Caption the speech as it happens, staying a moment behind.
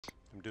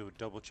I'm doing a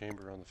double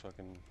chamber on the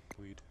fucking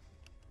weed.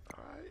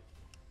 Alright.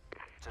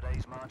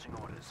 Today's marching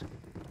orders.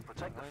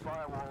 Protect the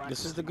firewall.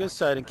 This is the good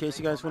side in case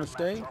you guys want to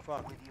stay.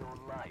 Fuck. With your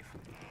life.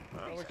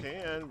 Well, we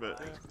can,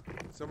 but...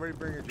 Somebody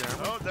bring a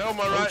jammer. Oh, they're on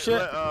my right,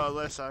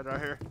 left side right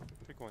here.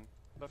 Pick one.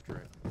 Left or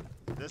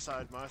right? This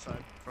side, my side,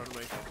 in front of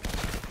me.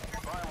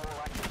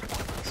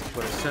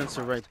 Put a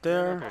sensor right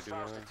there. Okay, do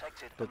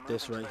that. Put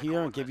this right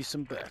here and give you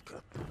some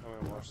backup. I'm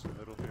gonna watch the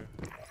middle here.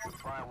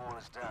 Firewall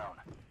is down.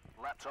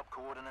 Laptop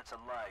coordinates are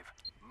live.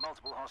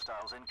 Multiple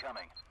hostiles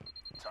incoming.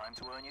 Time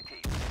to earn your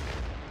keep.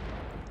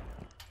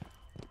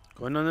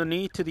 Going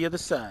underneath to the other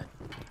side.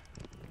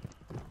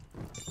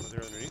 Oh,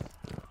 they're underneath?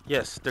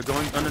 Yes, they're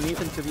going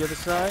underneath and to the other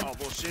side. Oh,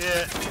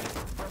 bullshit.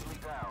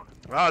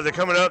 Oh, they're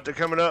coming up, they're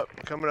coming up.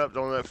 Coming up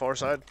on that far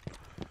side.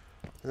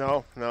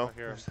 No, no.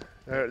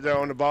 They're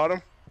on the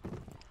bottom.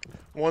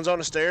 One's on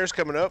the stairs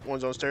coming up.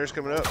 One's on the stairs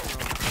coming up.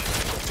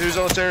 Two's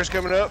on the stairs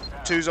coming up.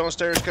 Two's on the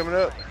stairs coming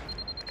up.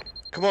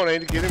 Come on,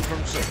 Andy, get him from.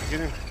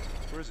 Get him.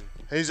 Where is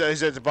he?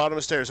 He's at the bottom of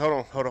the stairs. Hold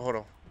on.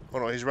 Hold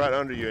on. He's right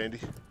under you, Andy.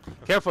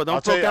 Careful,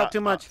 don't poke out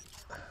too much.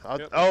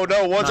 Oh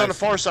no, one's on the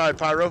far side,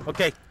 Pyro.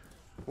 Okay.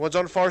 One's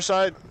on the far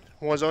side.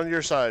 One's on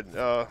your side,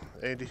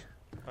 Andy.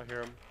 I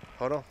hear him.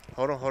 Hold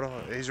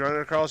on. He's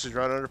running across. He's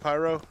right under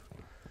Pyro.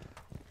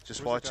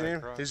 Just watching him.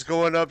 Across? He's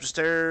going up the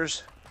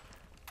stairs.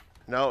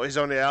 No, he's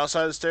on the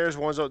outside of the stairs.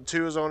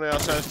 Two is on the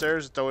outside of the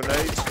stairs throwing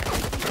nades.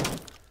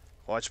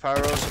 Watch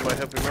Pyro. Somebody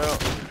help him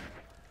out.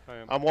 I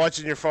am. I'm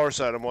watching your far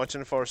side. I'm watching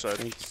the far side.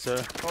 Thank you,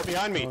 sir. Oh,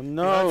 behind me. Oh,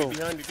 no.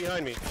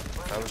 Behind me.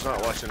 I was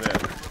not watching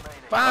that.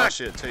 Fuck. Oh,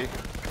 shit, T.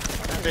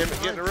 Damn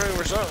it, get in the room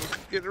or something.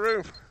 Get in the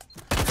room.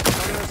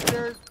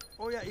 Upstairs.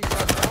 Oh yeah, he's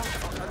got down.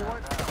 Other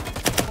one.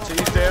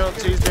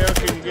 T's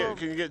down.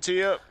 Can you get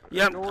T up?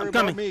 Yeah, Don't worry I'm about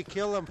coming. me.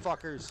 Kill them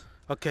fuckers.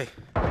 Okay.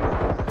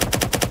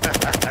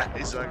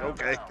 He's like,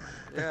 okay.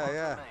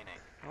 Yeah.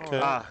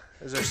 Ah,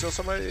 is there still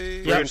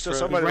somebody? Yeah, There's still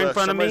somebody right in left.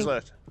 front of me. Somebody's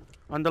left.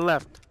 On the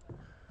left.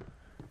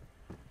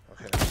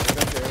 Okay.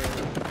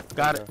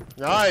 Got it.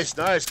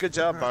 Nice. Good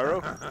job,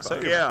 Pyro.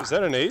 Is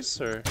that an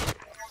ace or?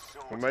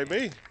 It may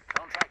be.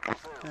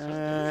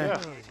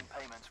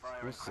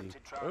 Let's see.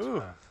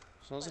 Ooh.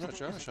 As long as it's not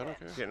Josh, I don't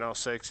care. Getting all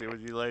sexy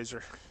with you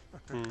laser.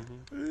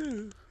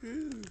 And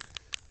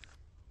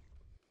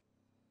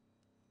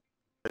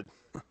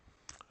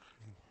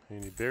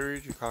you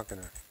buried your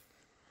cockiner.